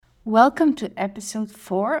Welcome to episode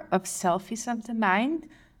 4 of Selfies of the Mind.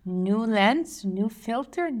 New lens, new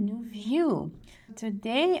filter, new view.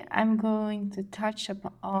 Today I'm going to touch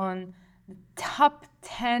upon the top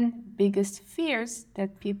 10 biggest fears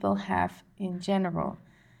that people have in general.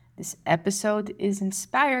 This episode is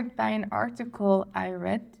inspired by an article I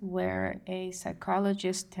read where a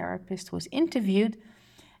psychologist therapist was interviewed,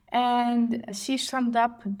 and she summed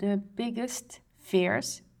up the biggest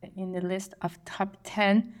fears in the list of top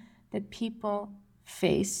 10 that people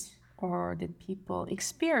face or that people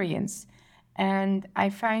experience. And I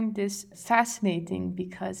find this fascinating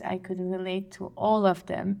because I could relate to all of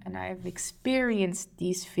them and I've experienced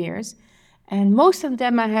these fears. And most of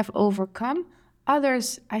them I have overcome.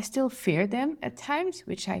 Others, I still fear them at times,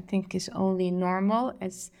 which I think is only normal.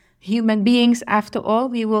 As human beings, after all,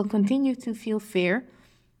 we will continue to feel fear,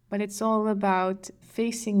 but it's all about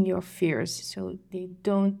facing your fears so they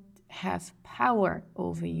don't have power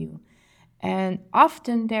over you. And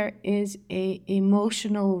often there is a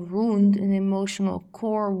emotional wound, an emotional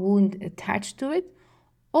core wound attached to it,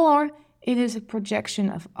 or it is a projection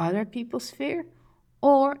of other people's fear,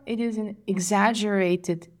 or it is an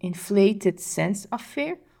exaggerated, inflated sense of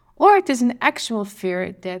fear, or it is an actual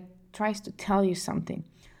fear that tries to tell you something.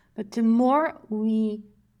 But the more we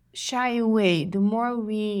shy away, the more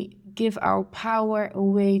we give our power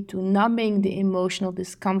away to numbing the emotional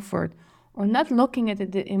discomfort or not looking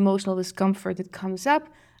at the emotional discomfort that comes up,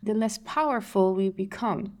 the less powerful we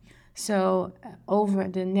become. So, over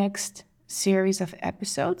the next series of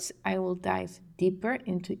episodes, I will dive deeper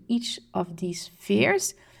into each of these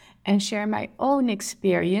fears and share my own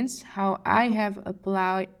experience, how I have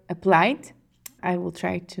applied. I will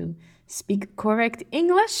try to speak correct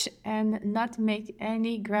English and not make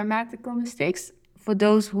any grammatical mistakes. For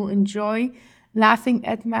those who enjoy laughing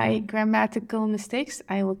at my grammatical mistakes,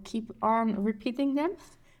 I will keep on repeating them.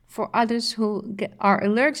 For others who are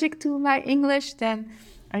allergic to my English, then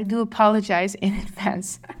I do apologize in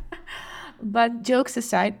advance. But jokes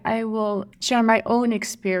aside, I will share my own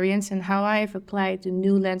experience and how I have applied the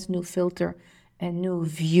new lens, new filter, and new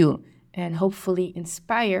view, and hopefully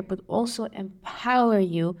inspire, but also empower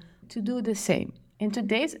you to do the same. In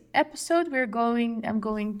today's episode, I'm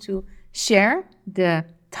going to share the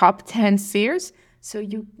top 10 fears so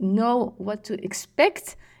you know what to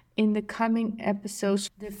expect in the coming episodes.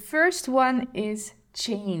 The first one is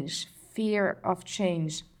change, fear of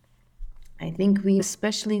change. I think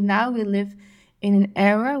especially now, we live in an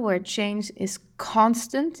era where change is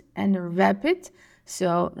constant and rapid.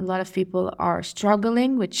 So a lot of people are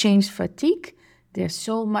struggling with change fatigue. There's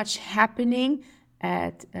so much happening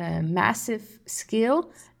at a massive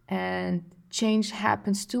scale, and change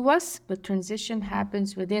happens to us, but transition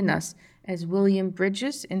happens within us, as William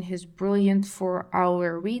Bridges in his brilliant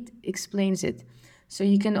 4-hour read explains it. So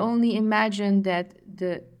you can only imagine that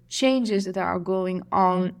the changes that are going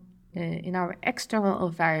on in our external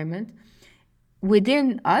environment,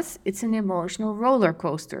 within us, it's an emotional roller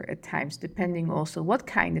coaster at times, depending also what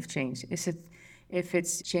kind of change. If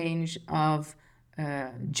it's change of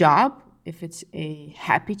job, if it's a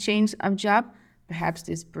happy change of job, perhaps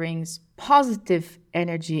this brings positive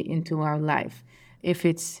energy into our life. If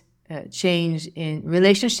it's change in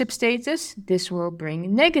relationship status, this will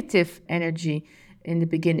bring negative energy in the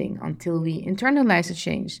beginning until we internalize the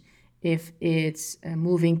change. If it's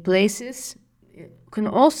moving places, it can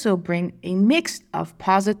also bring a mix of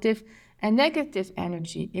positive and negative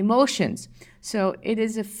energy, emotions. So it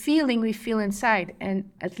is a feeling we feel inside.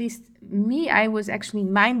 And at least me, I was actually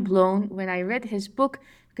mind blown when I read his book,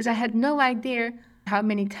 because I had no idea how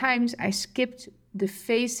many times I skipped the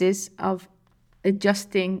phases of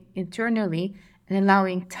adjusting internally and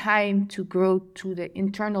allowing time to grow to the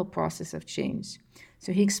internal process of change.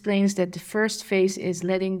 So he explains that the first phase is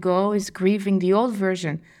letting go, is grieving the old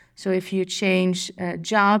version. So if you change a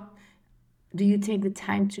job, do you take the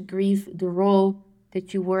time to grieve the role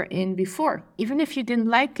that you were in before? Even if you didn't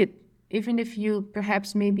like it, even if you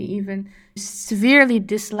perhaps maybe even severely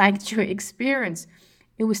disliked your experience,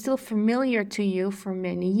 it was still familiar to you for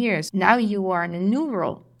many years. Now you are in a new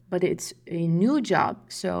role, but it's a new job.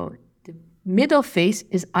 So the middle phase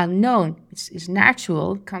is unknown. It's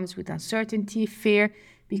natural, it comes with uncertainty, fear,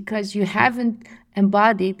 because you haven't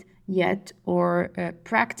embodied yet or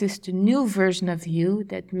practiced a new version of you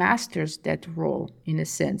that masters that role in a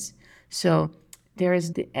sense. So there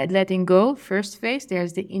is the letting go, first phase.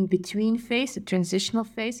 There's the in-between phase, the transitional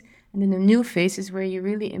phase. And then the new phase is where you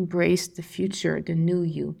really embrace the future, the new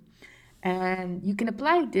you. And you can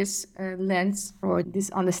apply this lens or this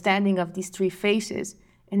understanding of these three phases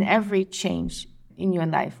in every change in your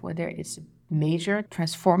life, whether it's a major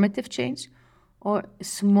transformative change or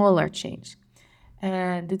smaller change.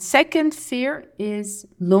 And the second fear is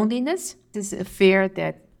loneliness. This is a fear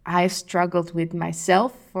that I've struggled with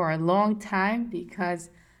myself for a long time because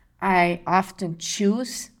I often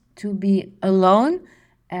choose to be alone,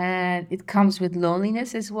 and it comes with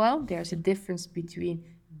loneliness as well. There's a difference between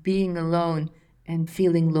being alone and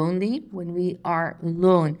feeling lonely. When we are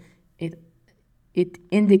alone, it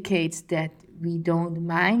indicates that we don't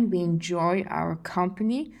mind, we enjoy our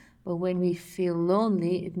company. But when we feel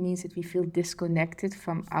lonely, it means that we feel disconnected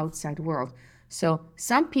from outside world. So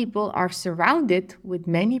some people are surrounded with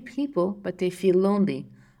many people, but they feel lonely.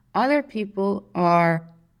 Other people are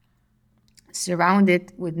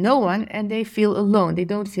surrounded with no one and they feel alone. They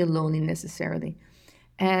don't feel lonely necessarily.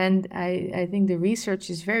 And I think the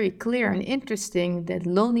research is very clear and interesting that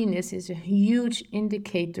loneliness is a huge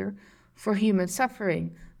indicator for human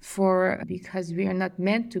suffering, because we are not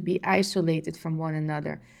meant to be isolated from one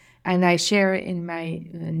another. And I share in my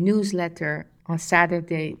newsletter on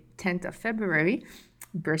Saturday, 10th of February,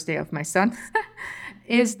 birthday of my son,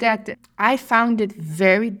 is that I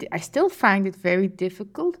still find it very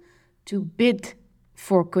difficult to bid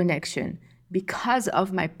for connection because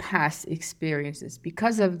of my past experiences,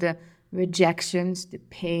 because of the rejections, the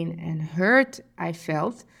pain and hurt I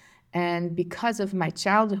felt, and because of my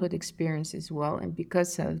childhood experience as well, and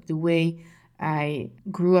because of the way I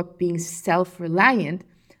grew up being self-reliant.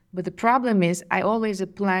 But the problem is I always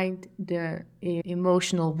applied the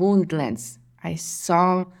emotional wound lens. I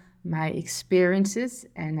saw my experiences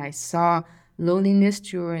and I saw loneliness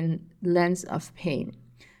through a lens of pain.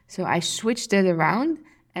 So I switched it around,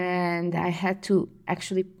 and I had to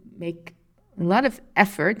actually make a lot of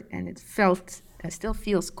effort, and it still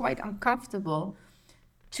feels quite uncomfortable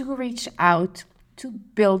to reach out, to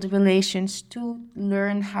build relations, to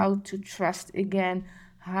learn how to trust again,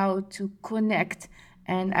 how to connect.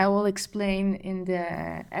 And I will explain in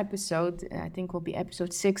the episode, I think will be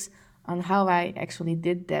episode 6, on how I actually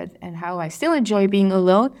did that and how I still enjoy being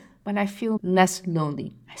alone, but I feel less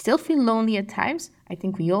lonely. I still feel lonely at times. I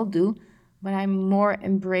think we all do, but I'm more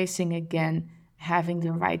embracing again having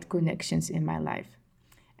the right connections in my life.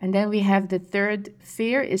 And then we have the third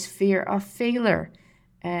fear is fear of failure.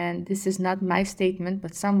 And this is not my statement,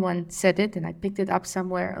 but someone said it, and I picked it up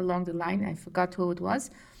somewhere along the line. I forgot who it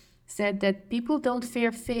was. Said that people don't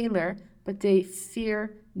fear failure, but they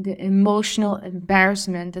fear the emotional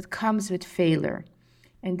embarrassment that comes with failure.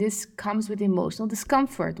 And this comes with emotional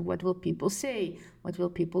discomfort. What will people say? What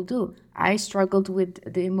will people do? I struggled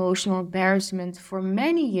with the emotional embarrassment for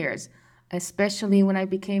many years, especially when I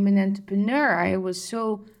became an entrepreneur. I was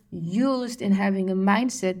so used in having a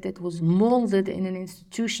mindset that was molded in an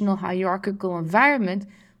institutional hierarchical environment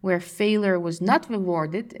where failure was not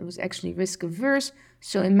rewarded. It was actually risk averse.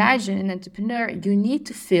 So imagine an entrepreneur, you need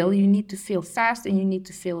to fail fast, and you need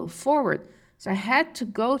to fail forward. So I had to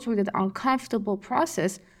go through that uncomfortable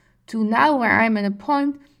process to now where I'm at a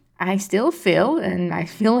point, I still fail and I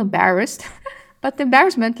feel embarrassed, but the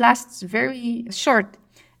embarrassment lasts very short.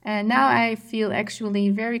 And now I feel actually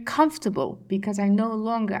very comfortable because I no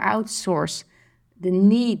longer outsource the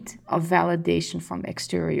need of validation from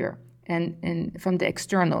exterior and from the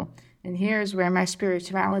external. And here's where my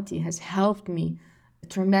spirituality has helped me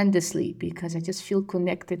tremendously, because I just feel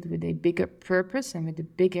connected with a bigger purpose and with a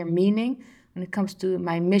bigger meaning when it comes to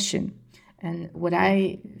my mission and what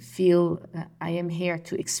I feel I am here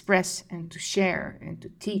to express and to share and to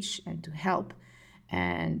teach and to help.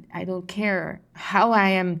 And I don't care how I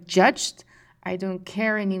am judged. I don't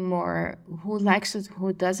care anymore who likes it,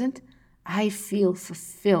 who doesn't. I feel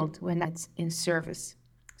fulfilled when it's in service.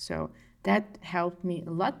 So that helped me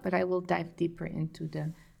a lot, but I will dive deeper into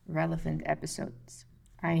the relevant episodes.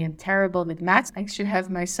 I am terrible with maths. I should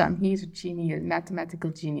have my son. He's a genius,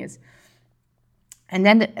 mathematical genius. And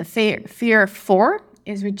then the fear 4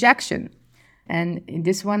 is rejection. And in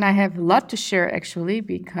this one, I have a lot to share, actually,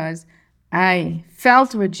 because I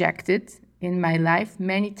felt rejected in my life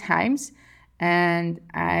many times. And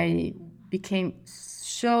I became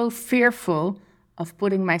so fearful of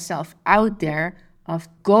putting myself out there, of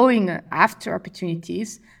going after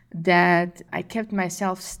opportunities, that I kept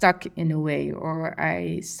myself stuck in a way, or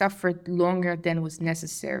I suffered longer than was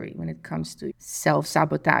necessary when it comes to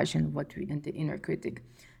self-sabotage and the inner critic.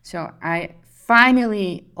 So I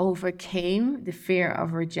finally overcame the fear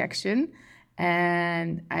of rejection,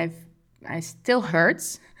 and I still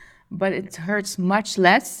hurts, but it hurts much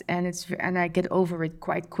less, and I get over it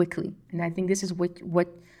quite quickly. And I think this is what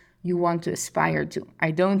you want to aspire to.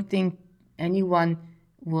 I don't think anyone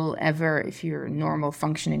will ever, if you're a normal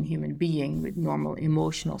functioning human being with normal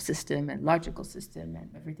emotional system and logical system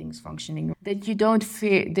and everything's functioning, that you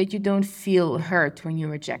don't feel hurt when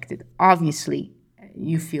you're rejected. Obviously,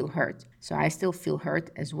 you feel hurt. So I still feel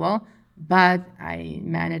hurt as well, but I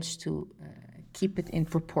managed to keep it in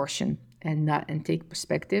proportion and take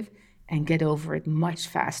perspective and get over it much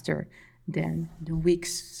faster than the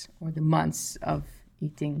weeks or the months of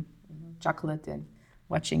eating chocolate and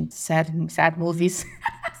watching sad movies,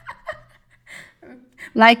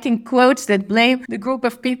 liking quotes that blame the group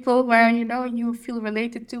of people where you feel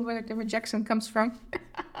related to, where the rejection comes from.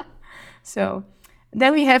 So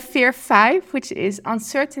then we have fear 5, which is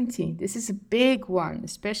uncertainty. This is a big one,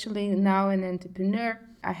 especially now an entrepreneur.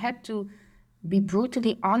 I had to be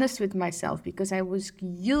brutally honest with myself because I was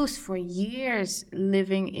used for years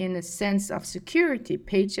living in a sense of security,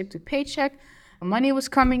 paycheck to paycheck. Money was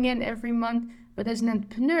coming in every month. But as an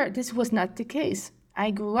entrepreneur, this was not the case. I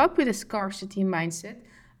grew up with a scarcity mindset.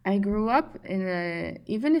 I grew up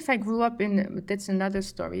even if I grew up in, that's another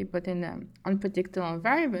story, but in an unpredictable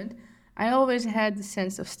environment, I always had the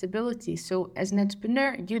sense of stability. So as an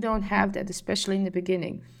entrepreneur, you don't have that, especially in the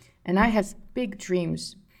beginning. And I have big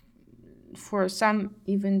dreams. For some,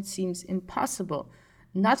 even seems impossible.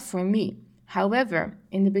 Not for me. However,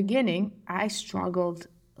 in the beginning, I struggled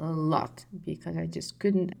a lot because I just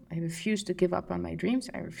couldn't. I refused to give up on my dreams.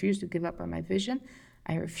 I refused to give up on my vision.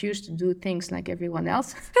 I refused to do things like everyone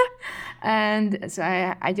else. And so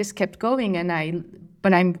I just kept going.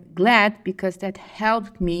 But I'm glad because that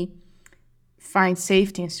helped me find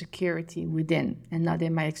safety and security within and not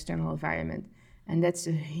in my external environment. And that's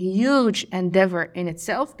a huge endeavor in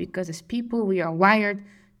itself because as people, we are wired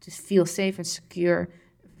to feel safe and secure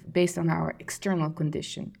based on our external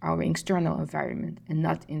condition, our external environment, and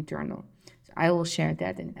not internal. So I will share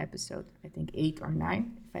that in episode, I think 8 or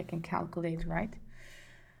 9, if I can calculate right.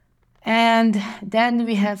 And then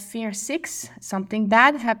we have fear 6, something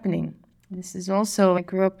bad happening. This is also, I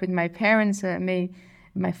grew up with my parents,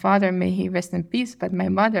 my father, may he rest in peace, but my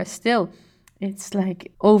mother still, it's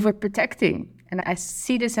like overprotecting. And I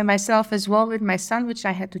see this in myself as well with my son, which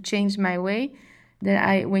I had to change my way.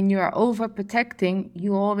 That when you are overprotecting,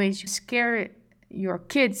 you always scare your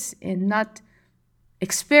kids in not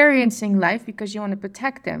experiencing life because you want to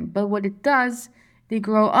protect them. But what it does, they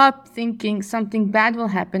grow up thinking something bad will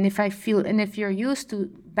happen if you're used to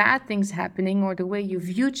bad things happening or the way you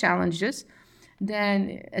view challenges,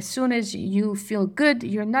 then as soon as you feel good,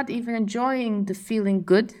 you're not even enjoying the feeling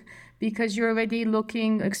good because you're already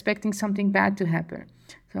expecting something bad to happen.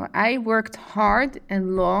 So I worked hard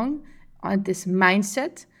and long on this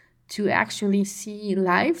mindset to actually see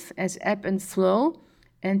life as ebb and flow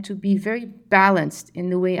and to be very balanced in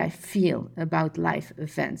the way I feel about life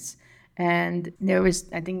events. And there was,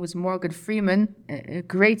 I think it was Morgan Freeman, a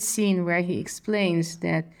great scene where he explains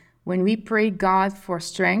that when we pray God for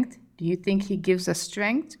strength, do you think he gives us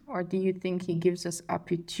strength or do you think he gives us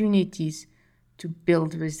opportunities to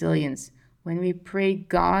build resilience? When we pray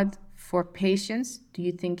God for patience, do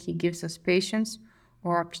you think he gives us patience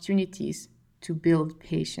or opportunities to build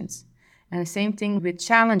patience? And the same thing with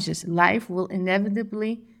challenges. Life will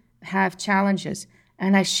inevitably have challenges.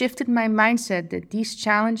 And I shifted my mindset that these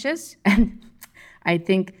challenges, and I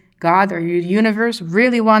think God or the universe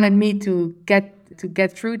really wanted me to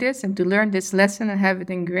get through this and to learn this lesson and have it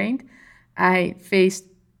ingrained. I faced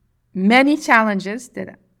many challenges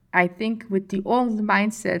that I think with the old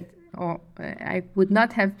mindset, I would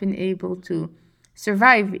not have been able to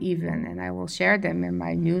survive even, and I will share them in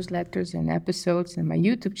my newsletters and episodes and my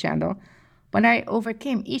YouTube channel. But I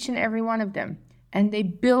overcame each and every one of them, and they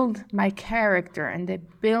build my character, and they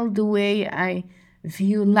build the way I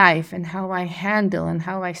view life and how I handle and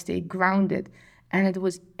how I stay grounded. And it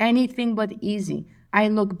was anything but easy. I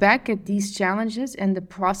look back at these challenges and the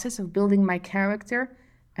process of building my character,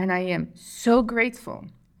 and I am so grateful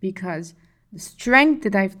because the strength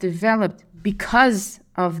that I've developed because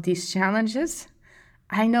of these challenges,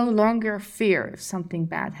 I no longer fear if something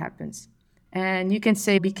bad happens. And you can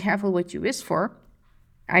say, be careful what you wish for.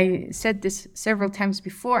 I said this several times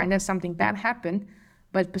before, and then something bad happened,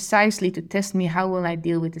 but precisely to test me, how will I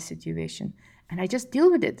deal with the situation? And I just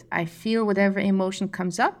deal with it. I feel whatever emotion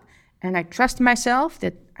comes up, and I trust myself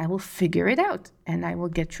that I will figure it out, and I will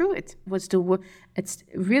get through it. What's the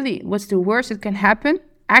worst that can happen?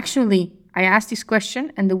 Actually, I asked this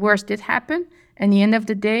question, and the worst did happen. And at the end of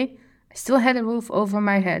the day, I still had a roof over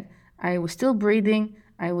my head. I was still breathing.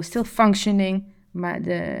 I was still functioning.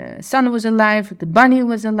 The son was alive. The bunny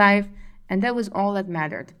was alive. And that was all that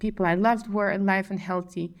mattered. The people I loved were alive and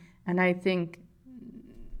healthy. And I think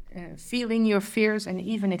feeling your fears and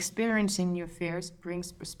even experiencing your fears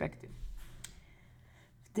brings perspective.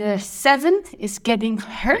 The 7th is getting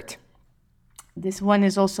hurt. This one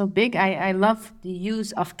is also big. I love the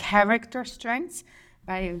use of character strengths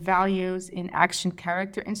by Values in Action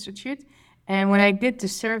Character Institute. And when I did the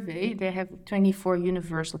survey, they have 24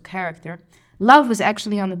 universal character. Love was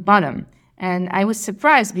actually on the bottom. And I was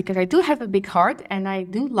surprised because I do have a big heart and I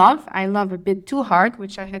do love. I love a bit too hard,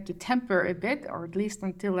 which I had to temper a bit, or at least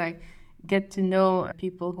until I get to know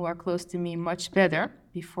people who are close to me much better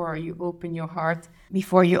before you open your heart.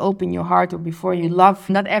 Before you open your heart or before you love,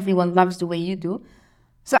 not everyone loves the way you do.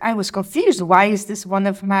 So I was confused. Why is this one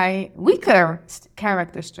of my weaker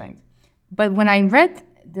character strengths? But when I read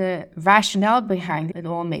the rationale behind it, it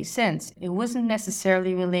all made sense. It wasn't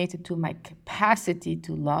necessarily related to my capacity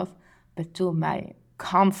to love, but to my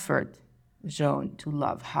comfort zone to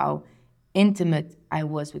love, how intimate I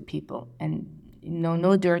was with people. And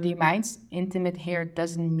no dirty minds. Intimate here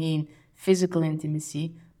doesn't mean physical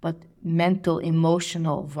intimacy, but mental,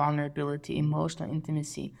 emotional vulnerability, emotional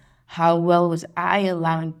intimacy. How well was I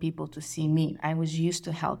allowing people to see me? I was used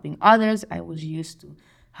to helping others. I was used to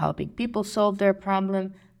helping people solve their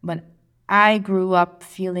problem. But I grew up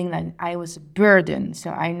feeling like I was a burden. So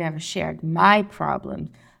I never shared my problems.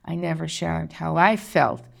 I never shared how I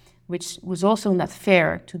felt, which was also not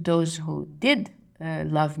fair to those who did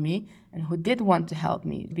love me and who did want to help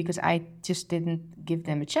me, because I just didn't give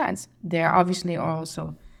them a chance. There obviously are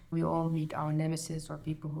also, we all meet our nemesis or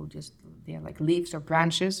people who just, they're like leaves or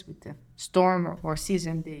branches with the storm or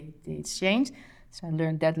season, they change. So I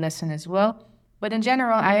learned that lesson as well. But in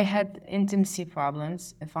general, I had intimacy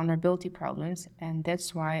problems, vulnerability problems, and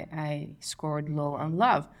that's why I scored low on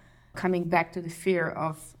love. Coming back to the fear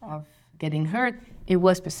of getting hurt, it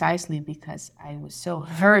was precisely because I was so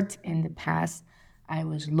hurt in the past. I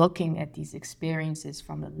was looking at these experiences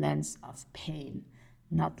from a lens of pain,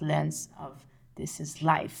 not lens of this is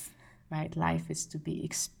life, right? Life is to be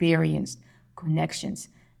experienced, connections.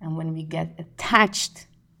 And when we get attached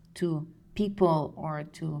to people or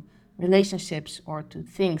to relationships or to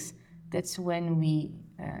things, that's when we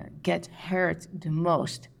get hurt the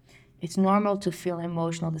most. It's normal to feel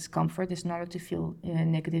emotional discomfort. It's normal to feel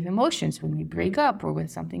negative emotions when we break up or when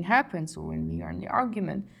something happens or when we are in the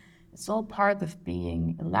argument. It's all part of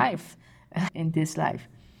being alive in this life.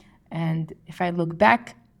 And if I look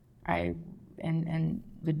back, and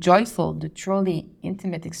the joyful, the truly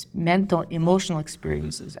intimate, mental, emotional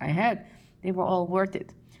experiences I had, they were all worth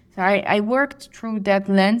it. So I worked through that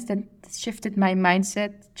lens that shifted my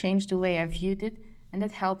mindset, changed the way I viewed it, and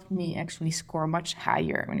that helped me actually score much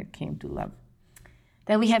higher when it came to love.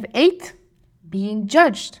 Then we have 8, being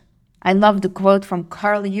judged. I love the quote from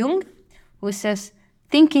Carl Jung, who says,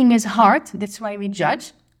 thinking is hard, that's why we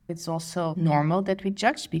judge. It's also normal that we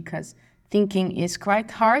judge because thinking is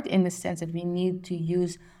quite hard in the sense that we need to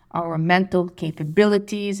use our mental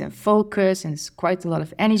capabilities and focus and quite a lot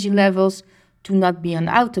of energy levels to not be on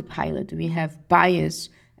autopilot. We have bias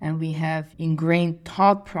and we have ingrained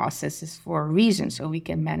thought processes for a reason, so we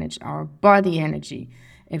can manage our body energy.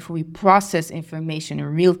 If we process information in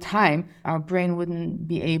real time, our brain wouldn't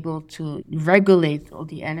be able to regulate all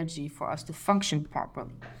the energy for us to function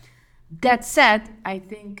properly. That said, I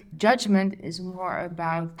think judgment is more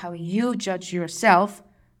about how you judge yourself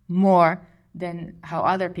more than how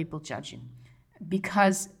other people judge you.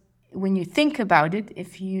 Because when you think about it,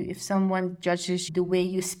 if someone judges the way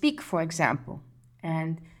you speak, for example,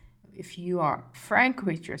 and if you are frank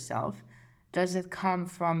with yourself, does it come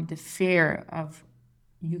from the fear of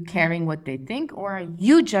you caring what they think, or are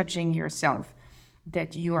you judging yourself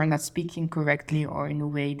that you are not speaking correctly or in a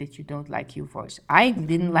way that you don't like your voice? I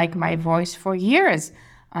didn't like my voice for years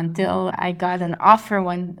until I got an offer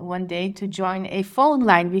one day to join a phone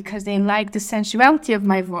line because they liked the sensuality of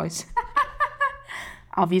my voice.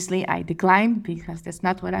 Obviously, I declined because that's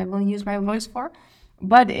not what I will use my voice for.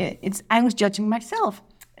 But I was judging myself.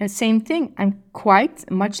 And same thing, I'm quite,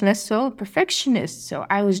 much less so, a perfectionist. So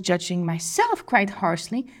I was judging myself quite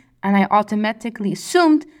harshly, and I automatically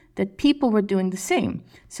assumed that people were doing the same.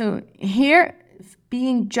 So here,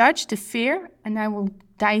 being judged, the fear, and I will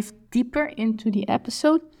dive deeper into the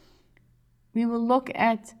episode, we will look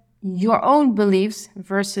at your own beliefs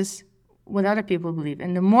versus what other people believe.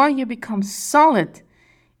 And the more you become solid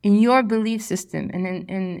in your belief system and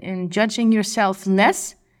in judging yourself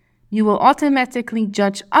less, you will automatically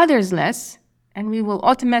judge others less, and we will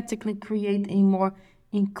automatically create a more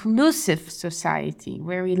inclusive society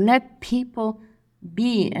where we let people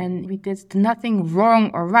be and we did nothing wrong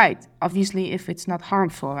or right. Obviously, if it's not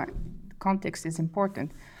harmful, right? The context is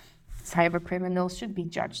important. Cyber criminals should be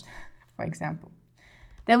judged, for example.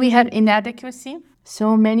 Then we have inadequacy.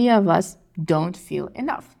 So many of us don't feel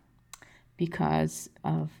enough because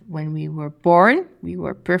of when we were born, we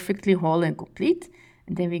were perfectly whole and complete.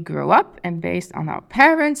 And then we grow up, and based on our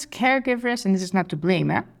parents, caregivers, and this is not to blame,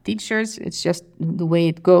 teachers, it's just the way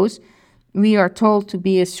it goes. We are told to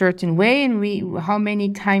be a certain way, and how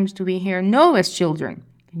many times do we hear no as children?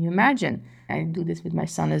 Can you imagine? I do this with my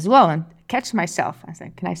son as well, and catch myself. I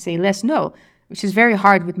say, can I say less no? Which is very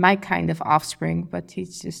hard with my kind of offspring, but he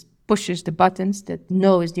just pushes the buttons that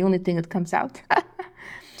no is the only thing that comes out.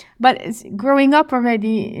 But it's growing up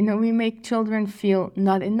already, we make children feel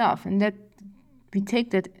not enough, and that we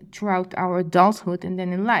take that throughout our adulthood and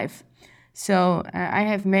then in life. So I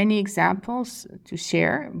have many examples to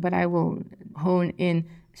share, but I will hone in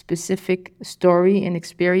specific story and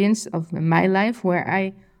experience of my life where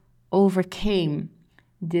I overcame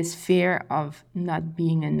this fear of not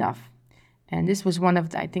being enough. And this was one of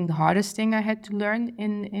the hardest thing I had to learn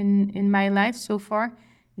in my life so far,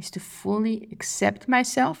 is to fully accept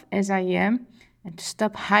myself as I am and to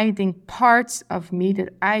stop hiding parts of me that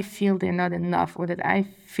I feel they're not enough or that I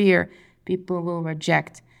fear people will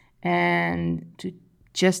reject, and to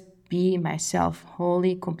just be myself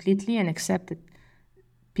wholly, completely, and accept that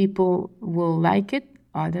people will like it,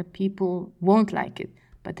 other people won't like it,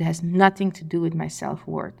 but it has nothing to do with my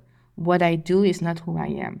self-worth. What I do is not who I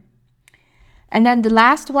am. And then the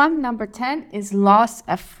last one, number 10, is loss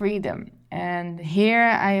of freedom. And here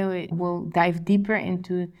I will dive deeper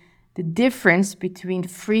into the difference between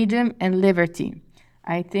freedom and liberty.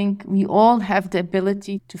 I think we all have the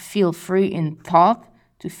ability to feel free in thought,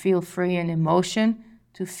 to feel free in emotion,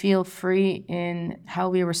 to feel free in how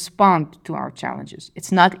we respond to our challenges.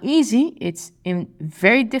 It's not easy, it's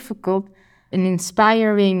very difficult. An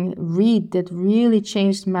inspiring read that really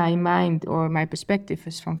changed my mind or my perspective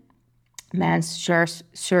is from Man's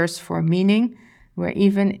Search for Meaning, where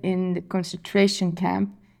even in the concentration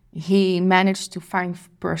camp, he managed to find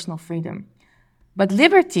personal freedom. But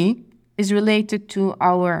liberty is related to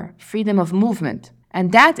our freedom of movement.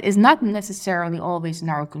 And that is not necessarily always in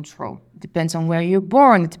our control. It depends on where you're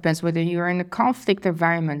born. It depends whether you're in a conflict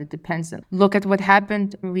environment. It depends. Look at what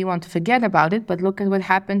happened. We want to forget about it, but look at what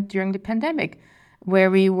happened during the pandemic, where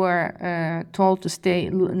we were told to stay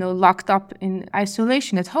locked up in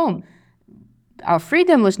isolation at home. Our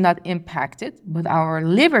freedom was not impacted, but our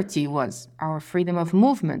liberty was, our freedom of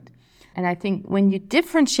movement. And I think when you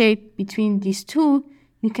differentiate between these two,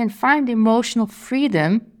 you can find emotional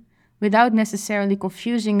freedom without necessarily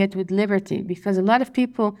confusing it with liberty, because a lot of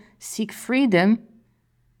people seek freedom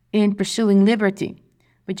in pursuing liberty.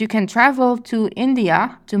 But you can travel to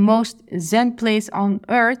India, to most Zen place on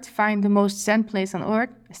earth, find the most Zen place on earth.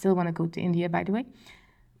 I still want to go to India, by the way,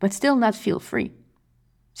 but still not feel free.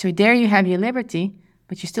 So there you have your liberty,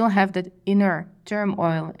 but you still have that inner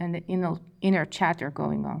turmoil and the inner chatter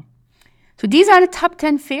going on. So these are the top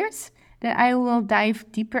 10 fears that I will dive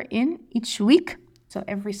deeper in each week. So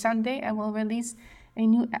every Sunday I will release a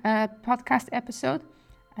new podcast episode.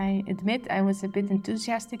 I admit I was a bit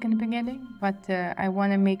enthusiastic in the beginning, but I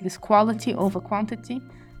want to make this quality over quantity.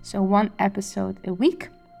 So one episode a week.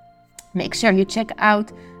 Make sure you check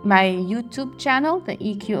out my YouTube channel, the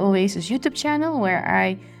EQ Oasis YouTube channel, where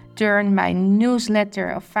I turn my newsletter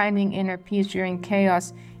of finding inner peace during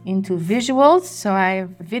chaos into visuals. So I have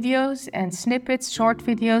videos and snippets, short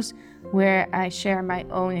videos, where I share my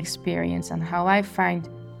own experience on how I find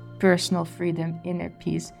personal freedom, inner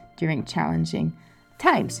peace during challenging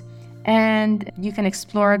times. And you can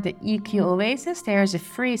explore the EQ Oasis. There's a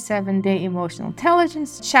free 7-day emotional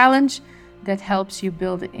intelligence challenge that helps you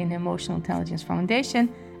build an emotional intelligence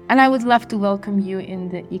foundation. And I would love to welcome you in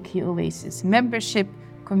the EQ Oasis membership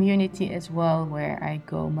community as well, where I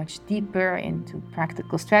go much deeper into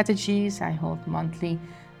practical strategies. I hold monthly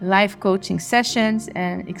live coaching sessions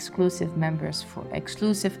and exclusive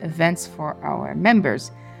events for our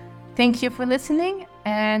members. Thank you for listening,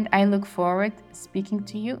 and I look forward to speaking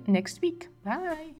to you next week. Bye.